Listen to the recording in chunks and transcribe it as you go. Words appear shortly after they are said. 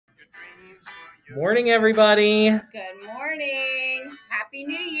Morning, everybody. Good morning. Happy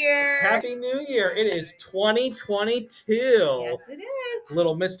New Year. Happy New Year. It is 2022. Yes, it is.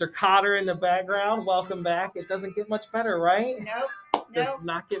 Little Mr. Cotter in the background. Welcome back. It doesn't get much better, right? Nope. Does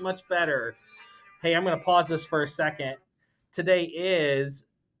not get much better. Hey, I'm going to pause this for a second. Today is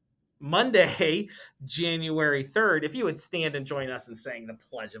Monday, January 3rd. If you would stand and join us in saying the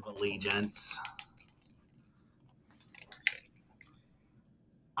Pledge of Allegiance.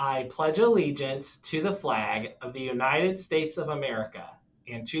 I pledge allegiance to the flag of the United States of America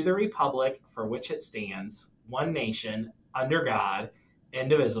and to the republic for which it stands, one nation, under God,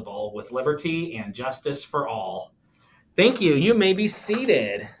 indivisible, with liberty and justice for all. Thank you. You may be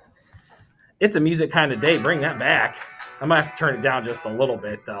seated. It's a music kind of day. Bring that back. I might have to turn it down just a little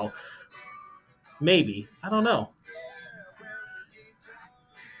bit, though. Maybe. I don't know.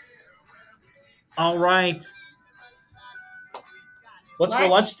 All right. What's for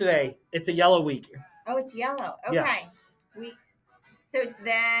lunch today? It's a yellow week. Oh, it's yellow. Okay. Yeah. So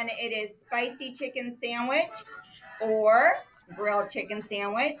then it is spicy chicken sandwich or grilled chicken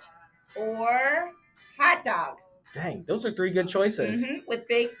sandwich or hot dog. Dang, those are three good choices. With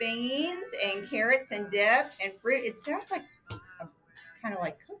baked beans and carrots and dip and fruit. It sounds like kind of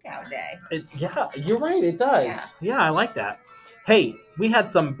like cookout day. Yeah, you're right. It does. Yeah, I like that. Hey, we had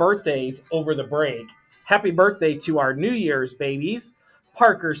some birthdays over the break. Happy birthday to our New Year's babies,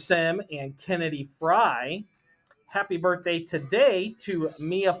 Parker Sim and Kennedy Fry. Happy birthday today to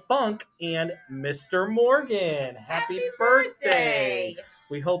Mia Funk and Mr. Morgan. Happy birthday.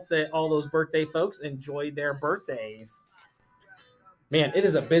 We hope that all those birthday folks enjoyed their birthdays. Man, it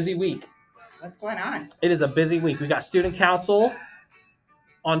is a busy week. What's going on? It is a busy week. We got student council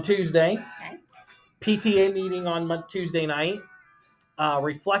on Tuesday. Okay. PTA meeting on Tuesday night.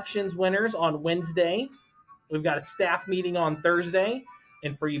 Reflections winners on Wednesday. We've got a staff meeting on Thursday.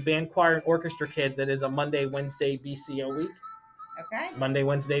 And for you band, choir, and orchestra kids, it is a Monday, Wednesday, BCO week. Okay. Monday,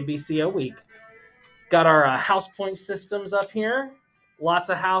 Wednesday, BCO week. Got our house point systems up here. Lots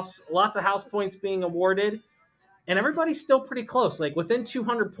of house points being awarded. And everybody's still pretty close, like within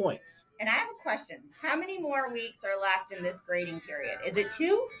 200 points. And I have a question. How many more weeks are left in this grading period? Is it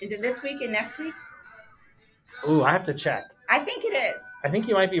 2? Is it this week and next week? Ooh, I have to check. I think it is. I think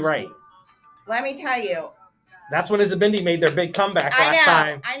you might be right. Let me tell you. That's when Isabindi made their big comeback last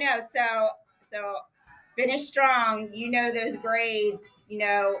time. I know. So finish strong. You know those grades,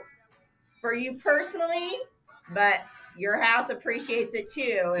 for you personally, but your house appreciates it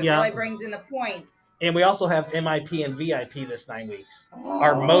too. It really brings in the points. And we also have MIP and VIP this 9 weeks.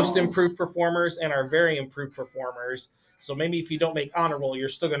 Our most improved performers and our very improved performers. So maybe if you don't make honor roll, you're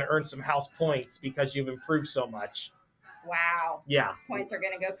still going to earn some house points because you've improved so much. Wow. Yeah. Points are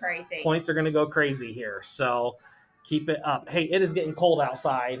going to go crazy. Points are going to go crazy here. So keep it up. Hey, it is getting cold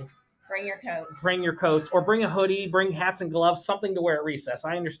outside. Bring your coats. Bring your coats or bring a hoodie, bring hats and gloves, something to wear at recess.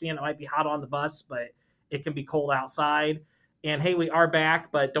 I understand it might be hot on the bus, but it can be cold outside. And hey, we are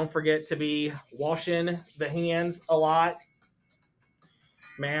back, but don't forget to be washing the hands a lot.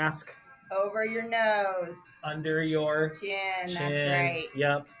 Mask. Over your nose. Under your chin. That's right.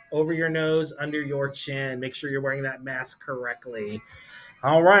 Yep. Over your nose, under your chin. Make sure you're wearing that mask correctly.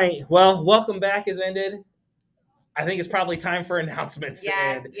 All right. Well, welcome back has ended. I think it's probably time for announcements to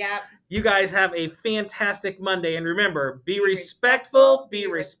end. Yep. You guys have a fantastic Monday. And remember, be respectful, be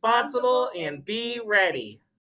responsible, and be ready.